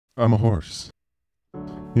I'm a horse.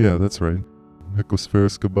 Yeah, that's right. Equus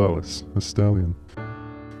cabalis, a stallion.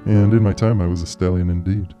 And in my time, I was a stallion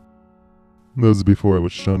indeed. That was before I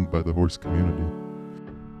was shunned by the horse community.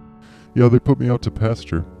 Yeah, they put me out to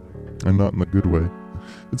pasture, and not in the good way.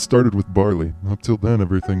 It started with barley. Up till then,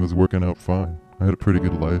 everything was working out fine. I had a pretty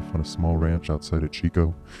good life on a small ranch outside of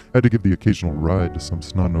Chico. I had to give the occasional ride to some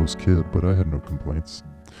snot-nosed kid, but I had no complaints.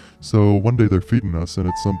 So one day they're feeding us, and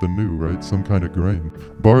it's something new, right? Some kind of grain.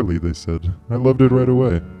 Barley, they said. I loved it right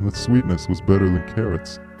away. The sweetness was better than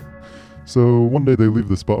carrots. So one day they leave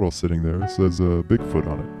this bottle sitting there. It says Bigfoot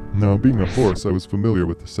on it. Now, being a horse, I was familiar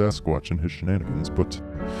with the Sasquatch and his shenanigans, but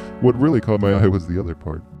what really caught my eye was the other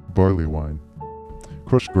part. Barley wine.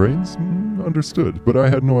 Crushed grains? Understood, but I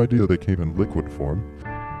had no idea they came in liquid form.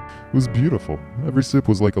 It was beautiful. Every sip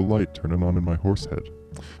was like a light turning on in my horse head.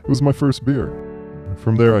 It was my first beer.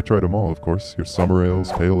 From there, I tried them all, of course. Your summer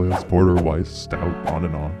ales, pale ales, porter, weiss, stout, on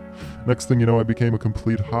and on. Next thing you know, I became a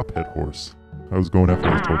complete hophead horse. I was going after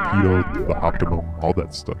the torpedo, the optimum, all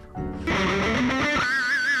that stuff.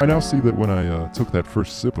 I now see that when I took that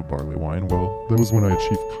first sip of barley wine, well, that was when I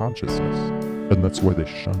achieved consciousness. And that's why they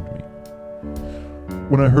shunned me.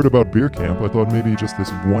 When I heard about beer camp, I thought maybe just this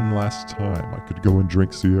one last time I could go and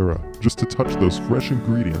drink Sierra, just to touch those fresh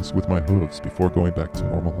ingredients with my hooves before going back to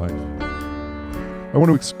normal life. I want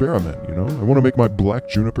to experiment, you know? I want to make my black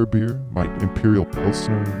juniper beer, my imperial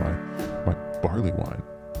pilsner, my barley wine.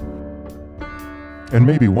 And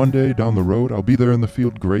maybe one day down the road I'll be there in the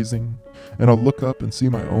field grazing, and I'll look up and see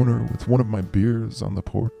my owner with one of my beers on the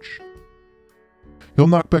porch. He'll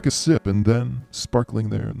knock back a sip, and then, sparkling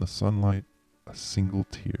there in the sunlight, a single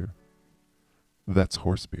tear. That's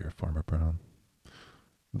horse beer, Farmer Brown.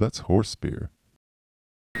 That's horse beer.